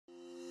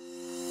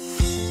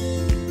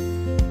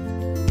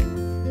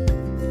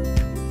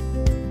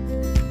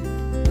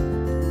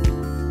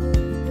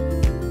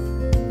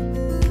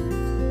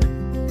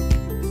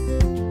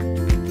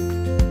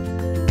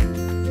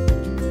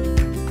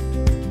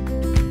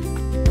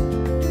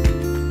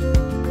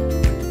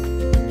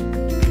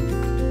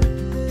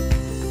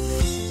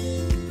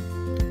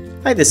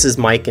Hi, this is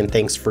Mike and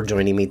thanks for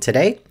joining me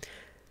today.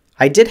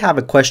 I did have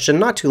a question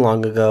not too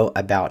long ago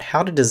about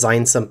how to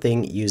design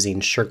something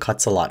using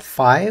Sure-Cuts-A-Lot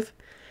 5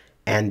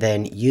 and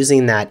then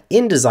using that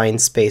in design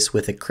space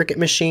with a Cricut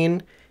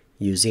machine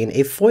using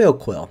a foil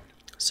quill.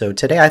 So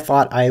today I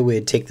thought I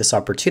would take this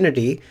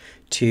opportunity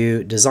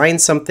to design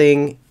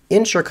something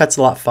in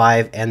Sure-Cuts-A-Lot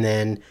 5 and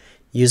then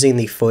using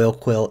the foil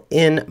quill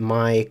in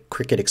my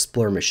Cricut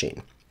Explorer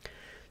machine.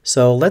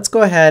 So let's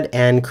go ahead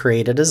and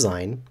create a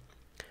design.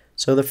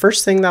 So the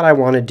first thing that I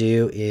want to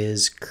do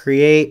is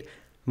create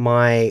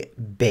my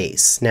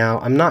base. Now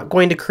I'm not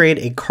going to create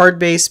a card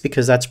base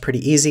because that's pretty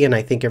easy and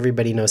I think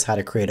everybody knows how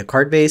to create a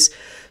card base.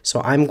 So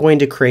I'm going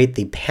to create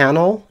the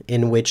panel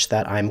in which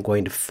that I'm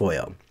going to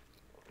foil.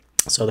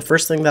 So the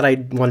first thing that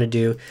I want to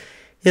do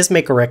is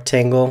make a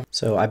rectangle.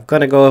 So I'm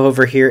going to go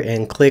over here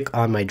and click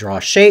on my draw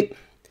shape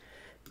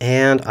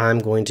and I'm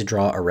going to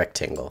draw a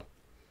rectangle.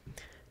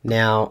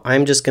 Now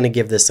I'm just going to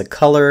give this a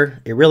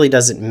color. It really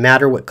doesn't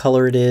matter what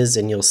color it is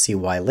and you'll see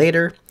why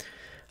later.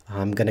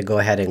 I'm going to go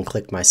ahead and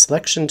click my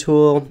selection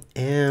tool,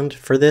 and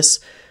for this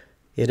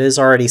it is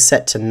already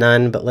set to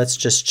none, but let's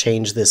just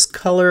change this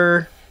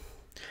color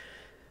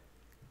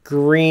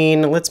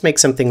green. Let's make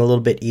something a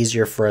little bit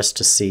easier for us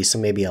to see, so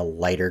maybe a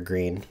lighter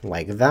green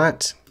like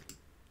that.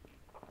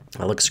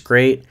 That looks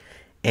great.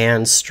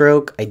 And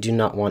stroke, I do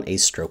not want a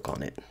stroke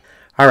on it.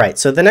 Alright,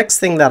 so the next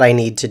thing that I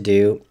need to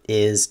do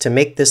is to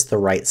make this the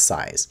right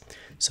size.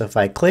 So if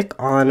I click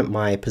on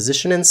my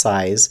position and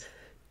size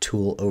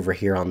tool over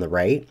here on the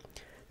right,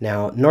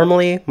 now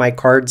normally my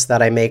cards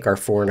that I make are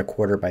 4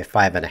 1/4 by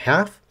 5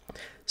 1/2.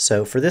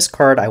 So for this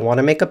card I want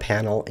to make a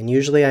panel, and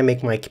usually I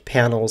make my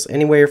panels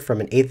anywhere from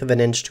 1/8 of an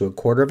inch to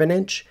 1/4 of an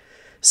inch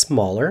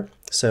smaller.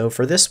 So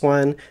for this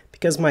one,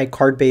 because my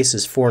card base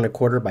is 4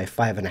 1/4 by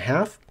 5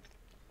 1/2,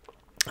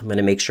 I'm going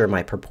to make sure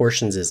my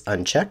proportions is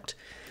unchecked.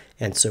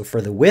 And so for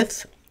the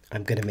width,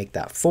 I'm going to make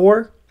that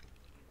 4.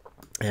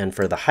 And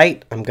for the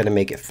height, I'm going to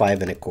make it 5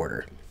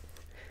 1/4.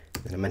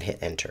 And I'm going to hit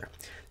enter.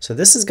 So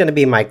this is going to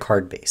be my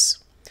card base.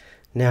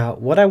 Now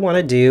what I want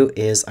to do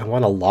is I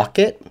want to lock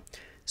it.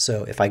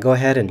 So if I go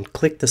ahead and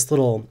click this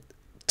little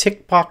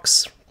tick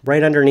box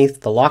right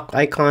underneath the lock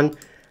icon,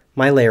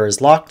 my layer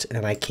is locked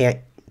and I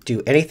can't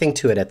do anything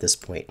to it at this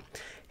point.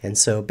 And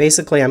so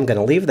basically I'm going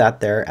to leave that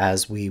there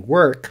as we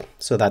work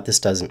so that this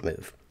doesn't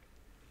move.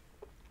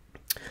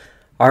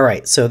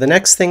 Alright, so the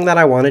next thing that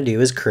I want to do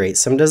is create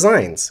some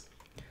designs.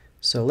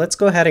 So let's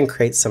go ahead and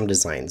create some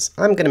designs.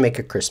 I'm going to make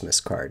a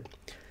Christmas card.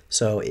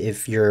 So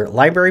if your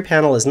library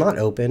panel is not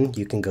open,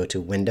 you can go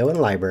to Window and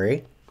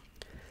Library.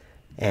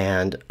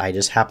 And I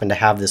just happen to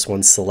have this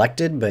one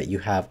selected, but you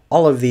have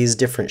all of these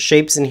different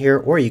shapes in here,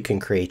 or you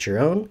can create your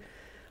own.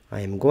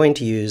 I am going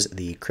to use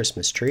the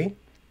Christmas tree.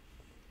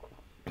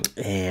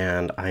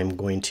 And I'm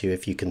going to,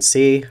 if you can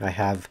see, I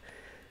have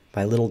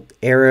my little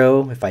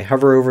arrow. If I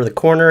hover over the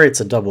corner, it's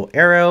a double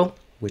arrow,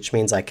 which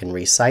means I can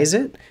resize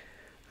it.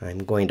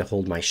 I'm going to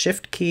hold my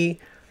Shift key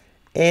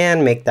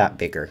and make that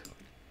bigger.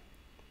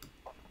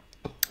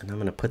 And I'm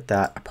going to put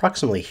that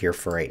approximately here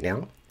for right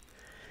now.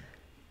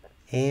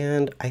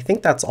 And I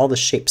think that's all the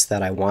shapes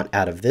that I want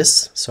out of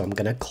this, so I'm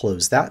going to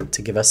close that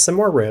to give us some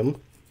more room.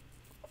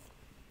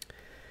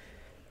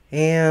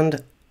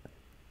 And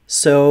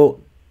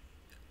so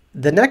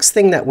the next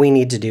thing that we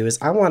need to do is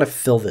I want to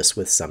fill this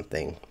with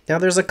something. Now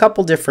there's a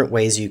couple different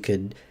ways you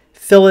could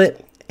fill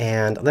it,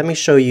 and let me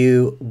show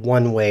you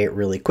one way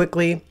really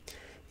quickly.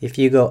 If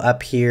you go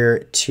up here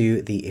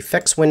to the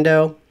effects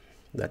window,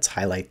 let's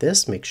highlight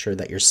this, make sure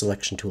that your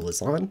selection tool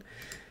is on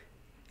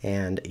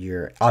and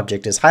your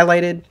object is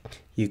highlighted.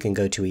 You can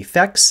go to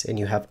effects and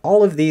you have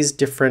all of these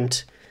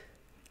different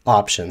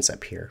options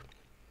up here.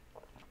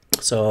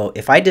 So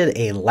if I did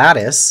a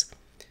lattice,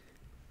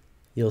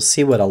 you'll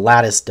see what a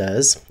lattice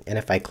does, and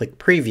if I click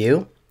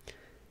preview,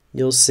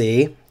 you'll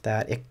see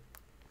that it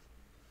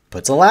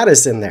puts a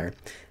lattice in there.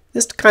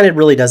 This kind of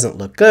really doesn't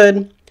look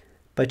good,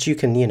 but you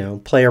can,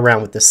 play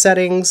around with the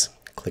settings,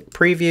 click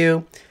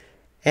preview,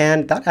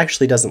 and that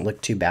actually doesn't look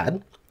too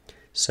bad.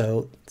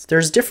 So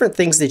there's different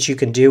things that you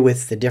can do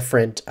with the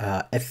different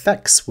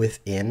effects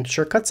within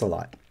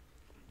Sure-Cuts-A-Lot.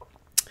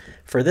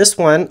 For this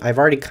one, I've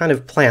already kind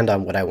of planned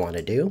on what I want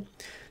to do,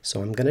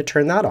 so I'm going to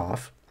turn that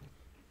off.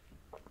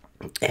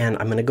 And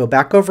I'm going to go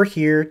back over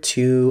here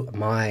to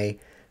my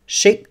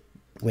shape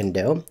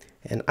window,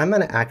 and I'm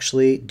going to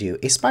actually do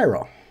a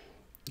spiral.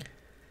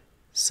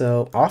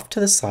 So off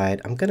to the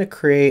side, I'm going to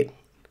create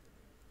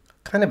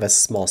kind of a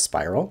small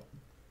spiral.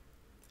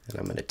 And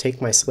I'm going to take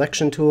my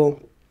selection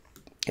tool,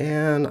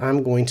 and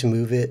I'm going to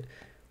move it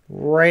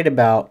right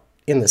about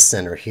in the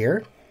center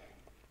here.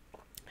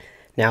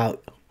 Now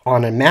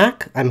on a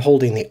Mac, I'm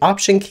holding the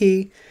Option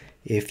key.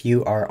 If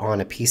you are on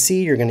a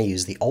PC, you're going to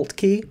use the Alt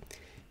key.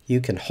 You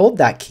can hold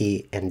that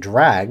key and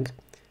drag,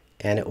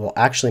 and it will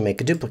actually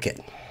make a duplicate.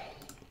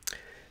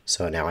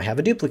 So now I have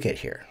a duplicate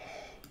here.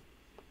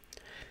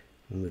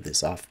 Move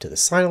this off to the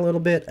side a little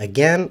bit.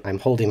 Again, I'm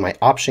holding my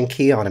Option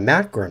key on a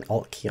Mac or an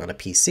Alt key on a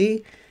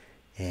PC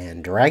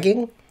and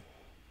dragging.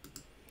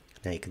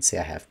 Now you can see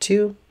I have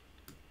two.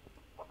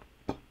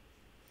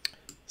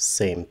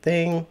 Same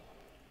thing.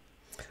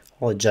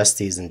 I'll adjust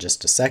these in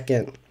just a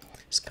second.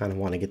 Just kind of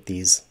want to get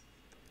these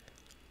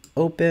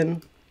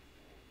open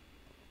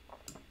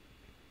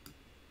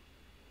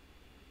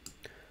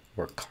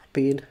or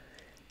copied.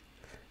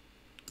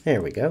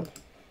 There we go.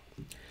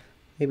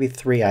 Maybe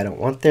 3 I don't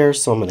want there,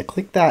 so I'm going to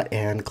click that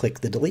and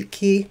click the delete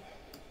key.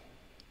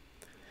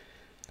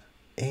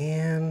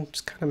 And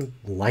just kind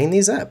of line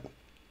these up.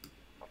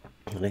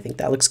 And I think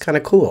that looks kind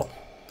of cool.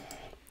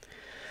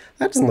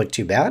 That doesn't look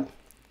too bad.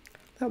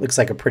 That looks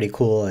like a pretty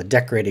cool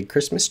decorated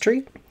Christmas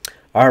tree.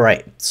 All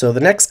right, so the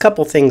next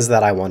couple things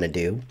that I want to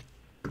do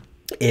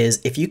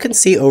is, if you can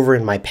see over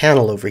in my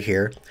panel over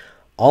here,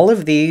 all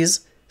of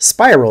these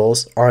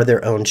spirals are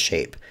their own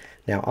shape.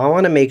 Now I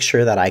want to make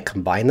sure that I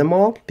combine them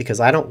all because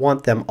I don't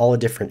want them all a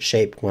different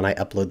shape when I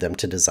upload them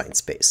to Design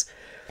Space.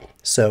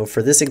 So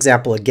for this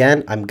example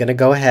again, I'm going to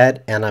go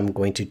ahead and I'm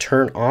going to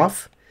turn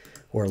off,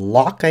 or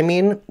lock I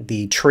mean,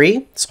 the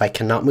tree, so I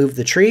cannot move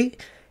the tree.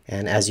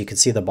 And as you can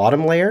see, the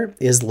bottom layer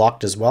is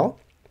locked as well.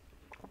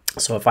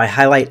 So if I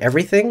highlight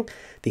everything,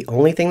 the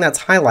only thing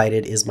that's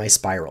highlighted is my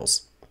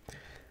spirals.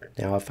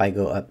 Now if I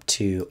go up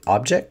to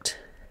Object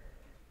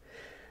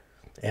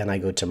and I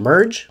go to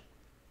Merge,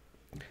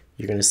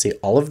 you're going to see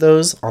all of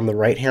those on the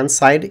right hand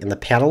side in the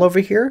panel over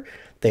here.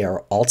 They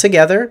are all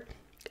together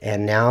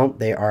and now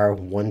they are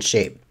one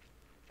shape.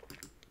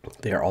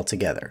 They are all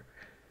together.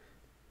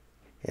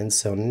 And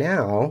so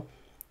now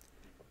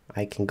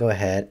I can go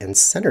ahead and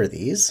center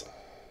these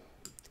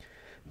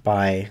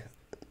by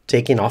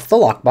taking off the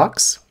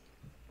lockbox.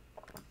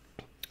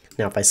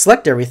 Now if I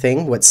select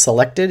everything, what's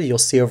selected, you'll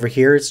see over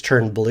here it's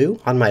turned blue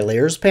on my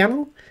layers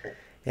panel.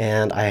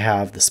 And I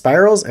have the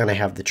spirals and I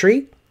have the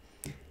tree.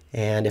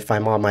 And if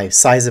I'm on my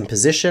size and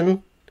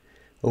position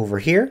over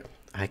here,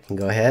 I can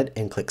go ahead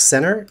and click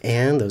center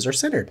and those are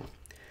centered.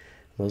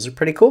 Those are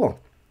pretty cool.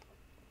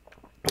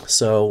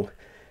 So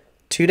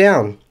 2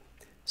 down.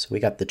 So we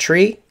got the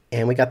tree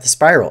and we got the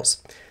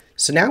spirals.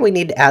 So now we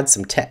need to add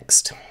some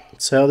text.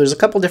 So there's a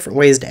couple different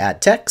ways to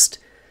add text.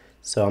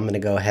 So I'm going to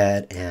go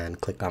ahead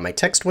and click on my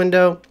text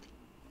window.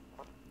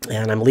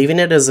 And I'm leaving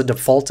it as a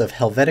default of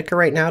Helvetica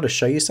right now to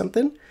show you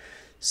something.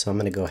 So I'm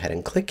going to go ahead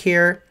and click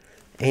here.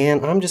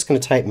 And I'm just going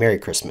to type Merry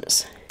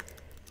Christmas.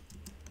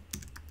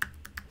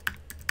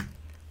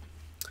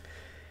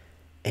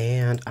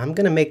 And I'm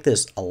going to make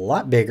this a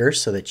lot bigger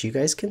so that you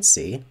guys can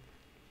see.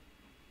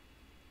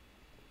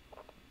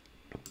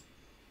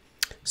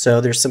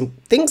 So there's some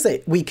things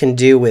that we can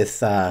do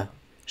with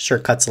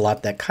shortcuts a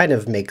lot that kind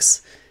of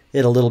makes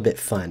it a little bit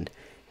fun.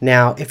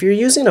 Now, if you're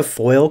using a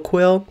foil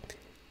quill,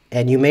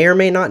 and you may or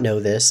may not know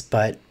this,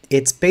 but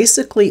it's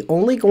basically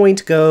only going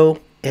to go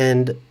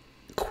and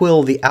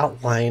quill the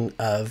outline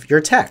of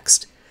your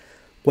text.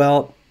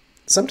 Well,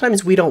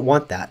 sometimes we don't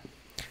want that.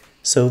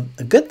 So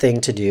a good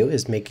thing to do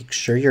is making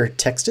sure your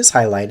text is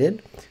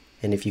highlighted.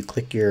 And if you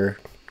click your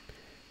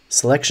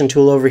selection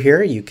tool over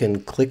here, you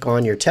can click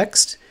on your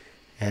text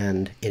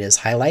and it is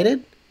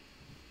highlighted.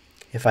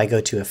 If I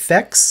go to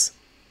Effects,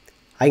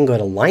 I can go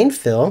to Line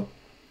Fill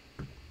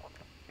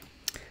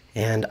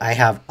and I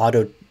have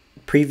Auto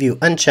Preview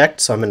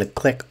unchecked, so I'm going to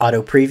click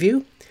Auto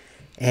Preview.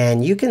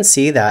 And you can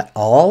see that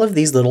all of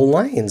these little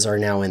lines are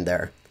now in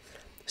there.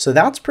 So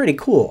that's pretty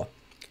cool.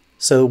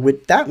 So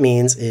what that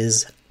means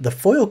is the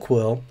foil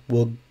quill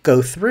will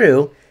go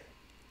through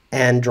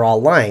and draw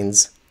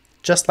lines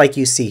just like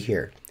you see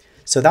here.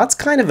 So that's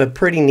kind of a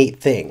pretty neat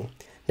thing.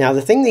 Now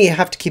the thing that you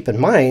have to keep in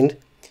mind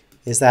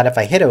is that if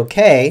I hit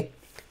OK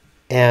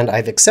and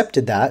I've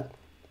accepted that,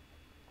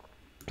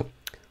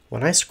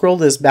 when I scroll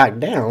this back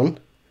down,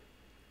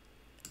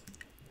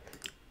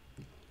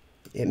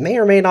 it may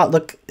or may not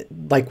look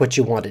like what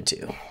you want it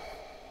to.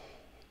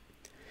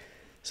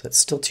 So it's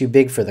still too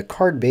big for the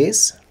card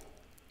base.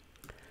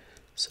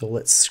 So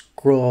let's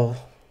scroll,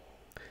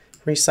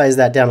 resize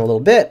that down a little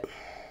bit.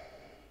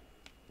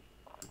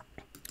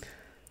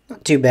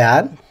 Not too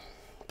bad,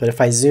 but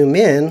if I zoom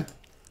in,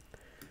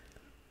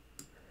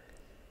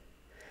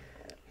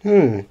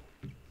 I'm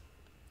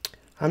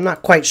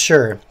not quite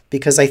sure,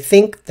 because I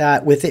think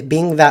that with it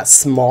being that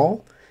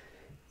small,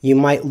 you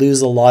might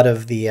lose a lot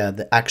of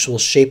the actual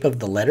shape of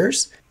the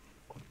letters.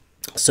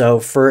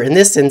 So in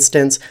this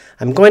instance,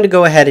 I'm going to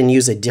go ahead and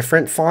use a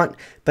different font,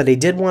 but I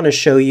did want to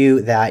show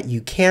you that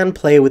you can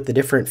play with the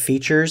different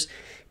features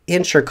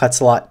in Shortcuts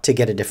a lot to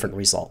get a different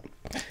result.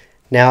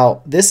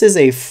 Now, this is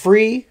a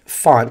free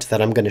font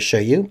that I'm going to show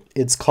you.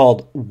 It's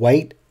called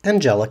White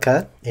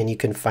Angelica, and you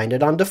can find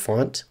it on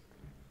DaFont.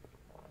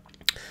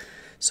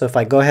 So if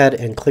I go ahead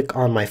and click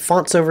on my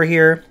fonts over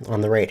here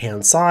on the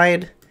right-hand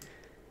side,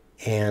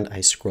 and I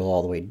scroll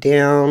all the way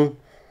down.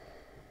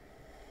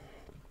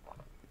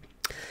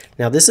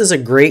 Now this is a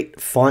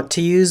great font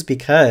to use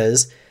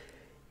because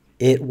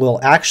it will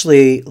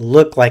actually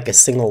look like a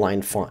single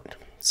line font.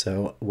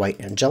 So White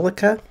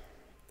Angelica.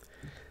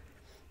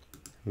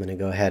 I'm going to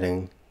go ahead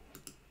and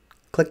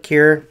click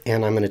here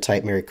and I'm going to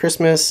type Merry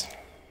Christmas.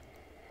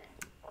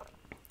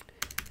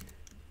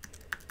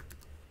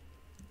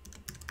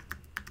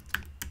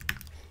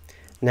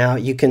 Now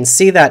you can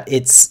see that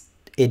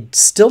it it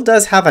still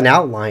does have an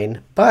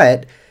outline,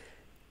 but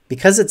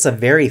because it's a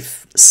very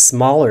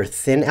small or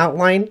thin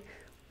outline,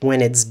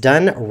 when it's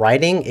done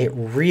writing, it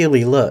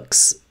really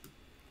looks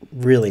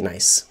really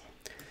nice.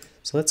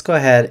 So let's go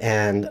ahead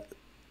and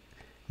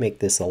make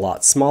this a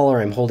lot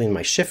smaller. I'm holding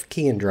my shift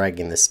key and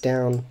dragging this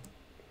down.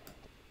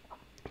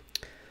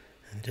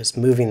 And just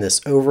moving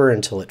this over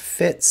until it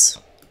fits.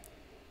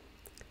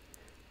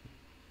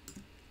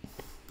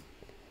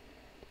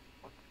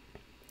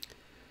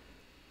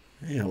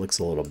 Yeah, it looks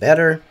a little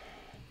better.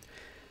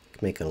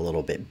 Make it a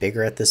little bit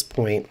bigger at this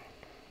point.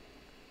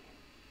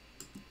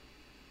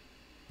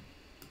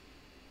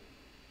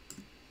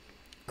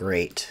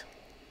 Great.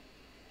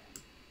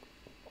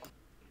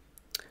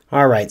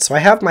 All right, so I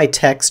have my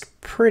text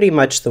pretty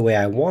much the way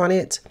I want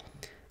it.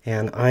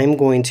 And I'm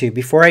going to,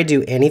 before I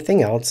do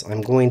anything else,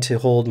 I'm going to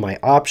hold my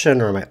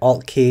Option or my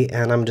Alt key,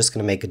 and I'm just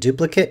going to make a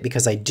duplicate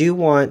because I do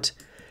want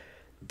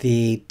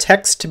the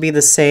text to be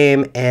the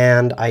same,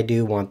 and I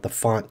do want the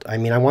font. I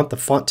want the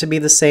font to be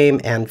the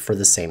same and for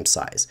the same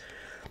size.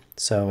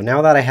 So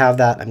now that I have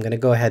that, I'm going to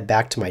go ahead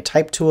back to my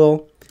type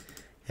tool,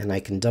 and I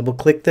can double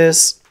click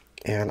this,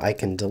 and I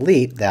can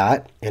delete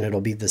that, and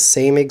it'll be the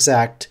same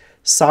exact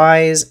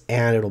size,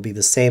 and it'll be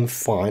the same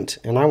font,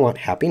 and I want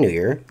Happy New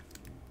Year,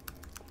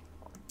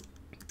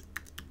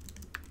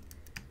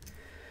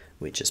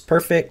 which is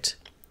perfect.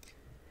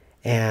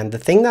 And the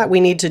thing that we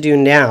need to do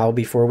now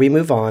before we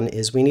move on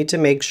is we need to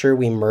make sure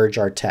we merge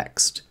our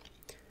text.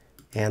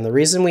 And the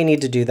reason we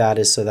need to do that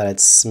is so that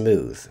it's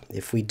smooth.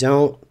 If we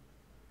don't,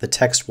 the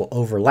text will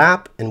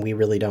overlap, and we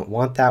really don't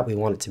want that. We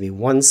want it to be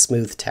one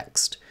smooth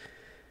text.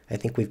 I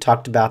think we've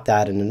talked about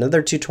that in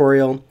another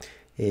tutorial,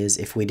 is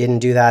if we didn't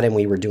do that and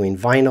we were doing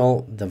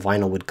vinyl, the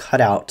vinyl would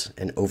cut out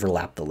and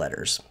overlap the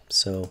letters.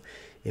 So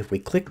if we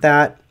click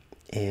that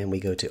and we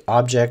go to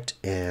Object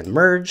and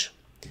Merge,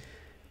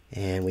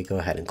 and we go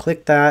ahead and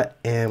click that,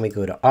 and we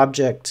go to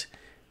Object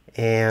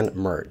and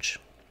Merge.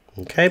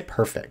 Okay,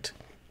 perfect.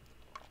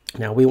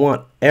 Now we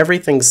want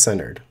everything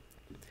centered.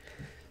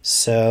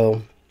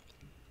 So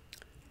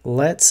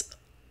let's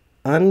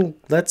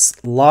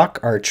lock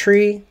our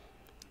tree.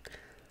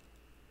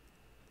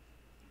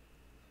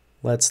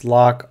 Let's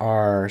lock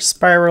our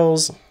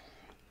spirals,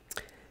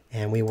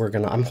 and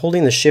I'm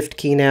holding the Shift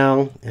key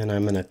now, and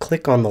I'm gonna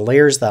click on the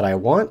layers that I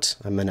want.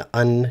 I'm gonna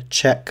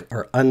uncheck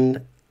or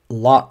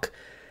unlock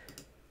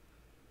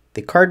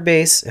the card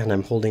base, and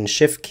I'm holding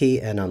Shift key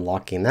and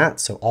unlocking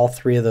that. So all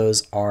three of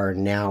those are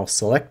now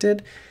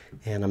selected,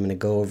 and I'm gonna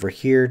go over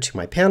here to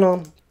my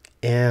panel,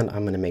 and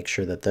I'm gonna make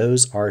sure that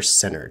those are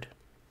centered.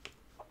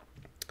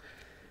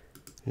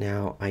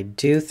 Now I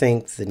do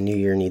think the New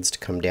Year needs to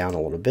come down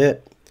a little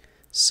bit.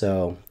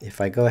 So if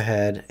I go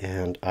ahead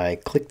and I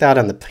click that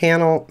on the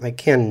panel, I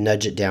can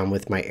nudge it down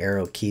with my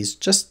arrow keys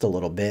just a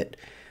little bit.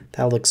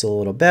 That looks a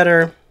little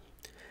better.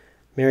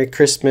 Merry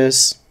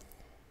Christmas.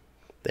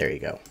 There you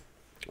go.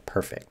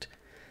 Perfect.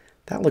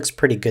 That looks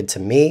pretty good to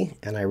me,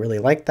 and I really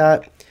like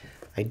that.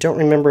 I don't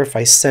remember if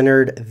I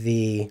centered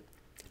the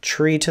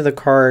tree to the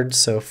card,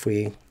 so if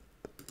we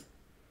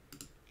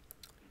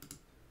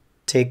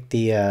take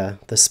the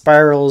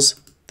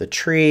spirals, the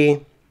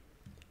tree,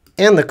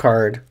 and the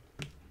card,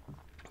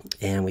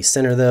 and we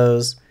center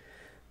those.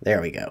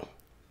 There we go.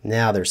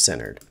 Now they're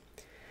centered.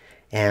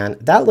 And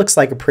that looks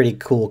like a pretty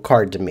cool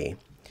card to me.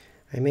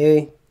 I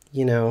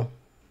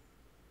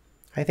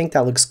think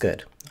that looks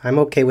good. I'm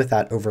okay with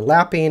that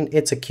overlapping.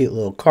 It's a cute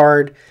little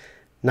card.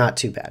 Not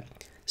too bad.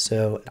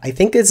 So I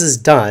think this is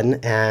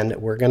done, and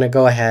we're going to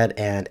go ahead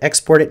and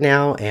export it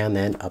now and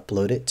then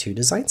upload it to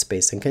Design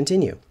Space and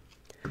continue.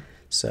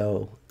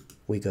 So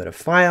we go to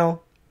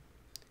File,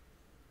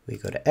 we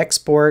go to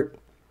Export.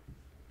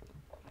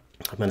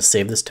 I'm going to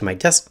save this to my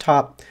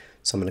desktop,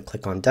 so I'm going to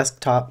click on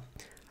Desktop.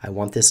 I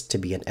want this to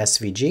be an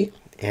SVG,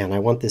 and I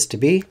want this to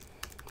be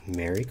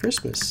Merry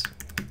Christmas.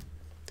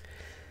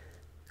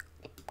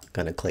 I'm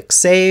going to click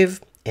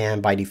Save,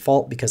 and by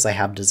default, because I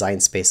have Design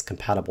Space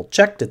Compatible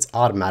checked, it's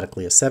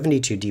automatically a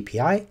 72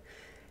 DPI,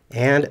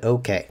 and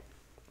OK.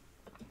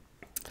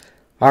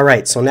 All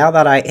right, so now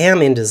that I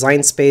am in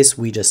Design Space,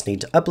 we just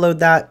need to upload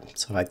that.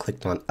 So I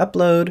clicked on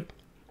Upload,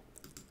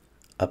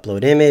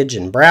 Upload Image,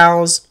 and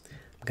Browse.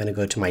 I'm going to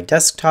go to my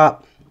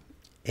desktop,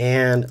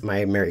 and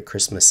my Merry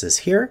Christmas is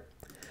here.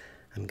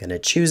 I'm going to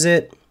choose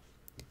it.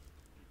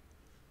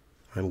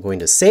 I'm going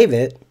to save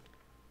it,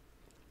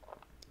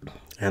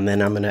 and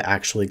then I'm going to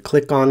actually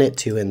click on it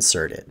to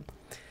insert it.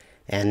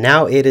 And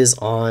now it is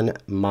on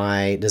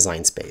my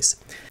Design Space.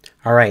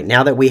 All right,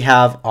 now that we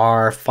have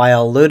our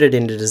file loaded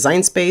into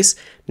Design Space,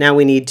 now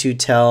we need to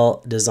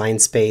tell Design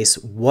Space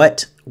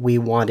what we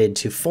wanted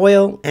to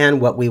foil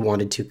and what we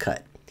wanted to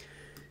cut.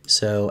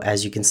 So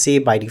as you can see,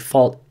 by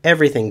default,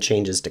 everything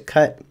changes to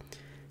cut,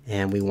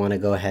 and we want to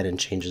go ahead and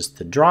change this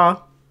to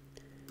draw,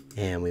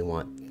 and we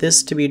want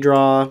this to be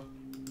draw.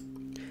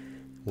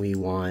 We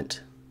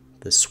want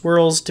the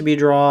swirls to be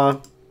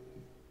draw,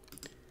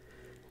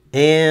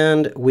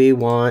 and we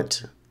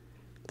want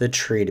the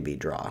tree to be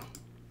draw.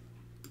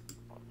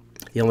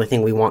 The only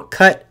thing we want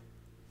cut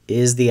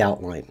is the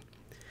outline.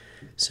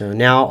 So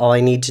now all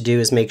I need to do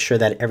is make sure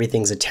that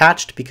everything's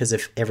attached, because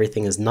if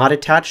everything is not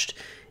attached,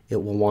 it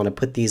will want to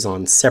put these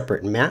on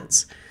separate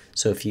mats.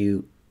 So if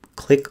you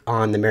click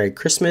on the Merry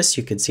Christmas,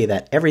 you can see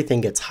that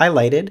everything gets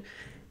highlighted,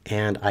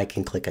 and I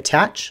can click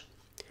attach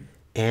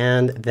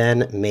and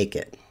then make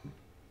it.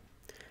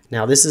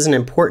 Now this is an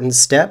important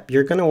step.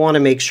 You're going to want to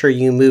make sure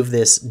you move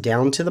this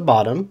down to the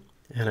bottom,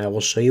 and I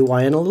will show you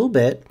why in a little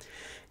bit.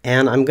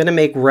 And I'm going to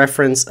make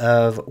reference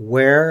of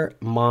where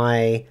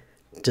my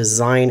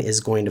design is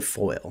going to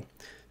foil.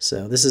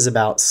 So this is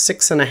about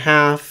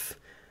 6.5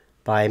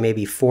 by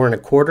maybe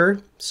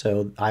 4.25.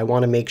 So I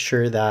want to make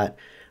sure that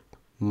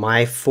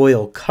my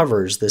foil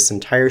covers this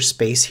entire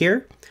space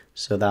here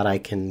so that I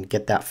can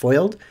get that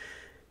foiled.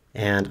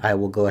 And I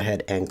will go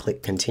ahead and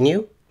click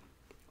continue.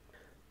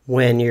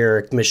 When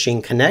your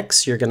machine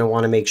connects, you're going to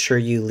want to make sure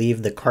you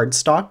leave the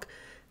cardstock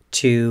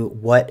to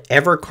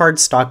whatever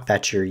cardstock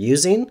that you're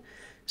using.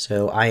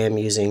 So I am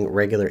using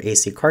regular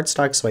AC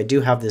cardstock, so I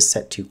do have this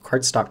set to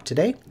cardstock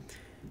today.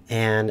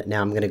 And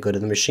now I'm going to go to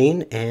the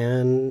machine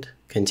and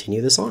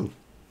continue this on.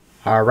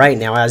 All right,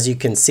 now as you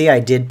can see,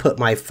 I did put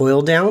my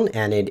foil down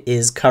and it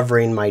is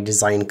covering my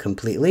design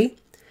completely.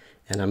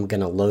 And I'm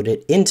going to load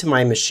it into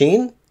my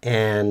machine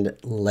and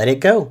let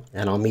it go.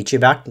 And I'll meet you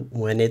back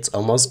when it's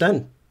almost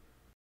done.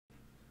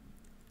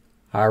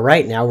 All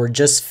right, now we're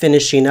just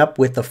finishing up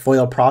with the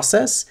foil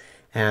process,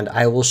 and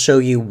I will show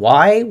you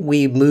why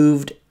we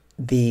moved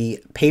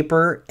the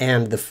paper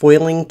and the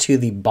foiling to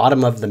the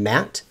bottom of the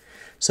mat.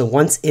 So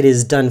once it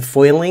is done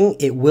foiling,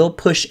 it will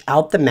push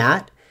out the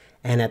mat,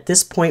 and at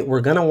this point we're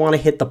going to want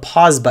to hit the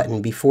pause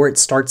button before it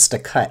starts to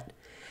cut.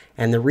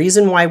 And the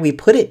reason why we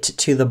put it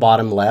to the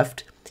bottom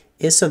left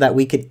is so that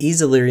we could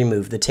easily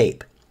remove the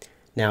tape.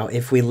 Now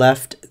if we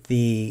left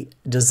the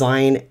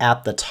design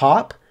at the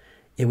top,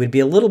 it would be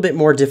a little bit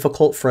more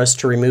difficult for us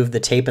to remove the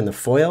tape and the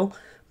foil,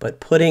 but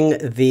putting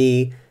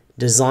the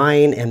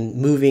design and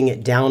moving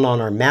it down on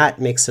our mat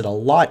makes it a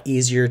lot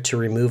easier to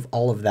remove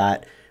all of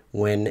that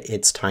when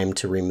it's time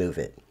to remove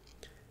it.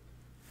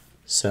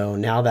 So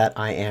now that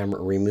I am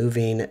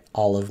removing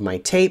all of my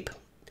tape,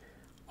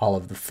 all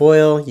of the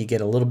foil, you get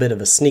a little bit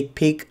of a sneak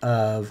peek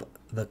of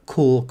the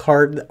cool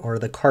card or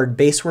the card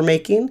base we're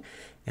making.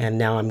 And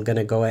now I'm going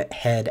to go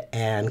ahead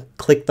and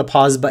click the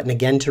pause button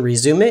again to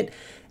resume it.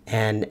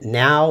 And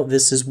now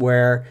this is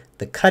where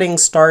the cutting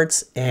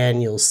starts,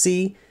 and you'll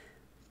see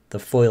the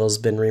foil's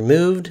been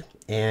removed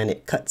and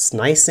it cuts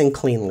nice and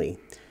cleanly.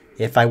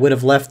 If I would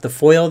have left the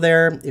foil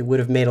there, it would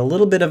have made a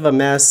little bit of a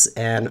mess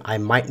and I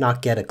might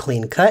not get a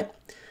clean cut.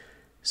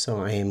 So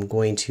I am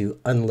going to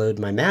unload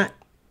my mat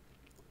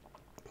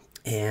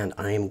and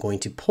I am going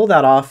to pull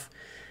that off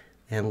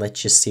and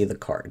let you see the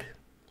card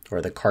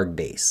or the card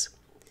base.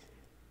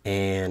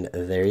 And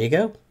there you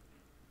go.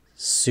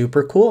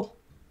 Super cool.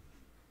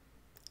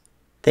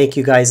 Thank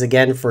you guys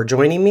again for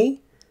joining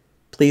me.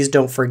 Please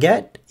don't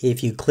forget,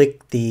 if you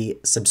click the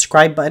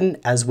subscribe button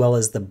as well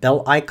as the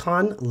bell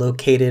icon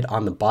located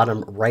on the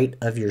bottom right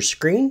of your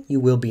screen,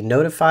 you will be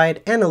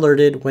notified and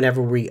alerted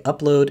whenever we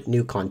upload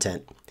new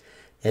content.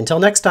 Until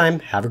next time,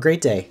 have a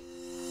great day.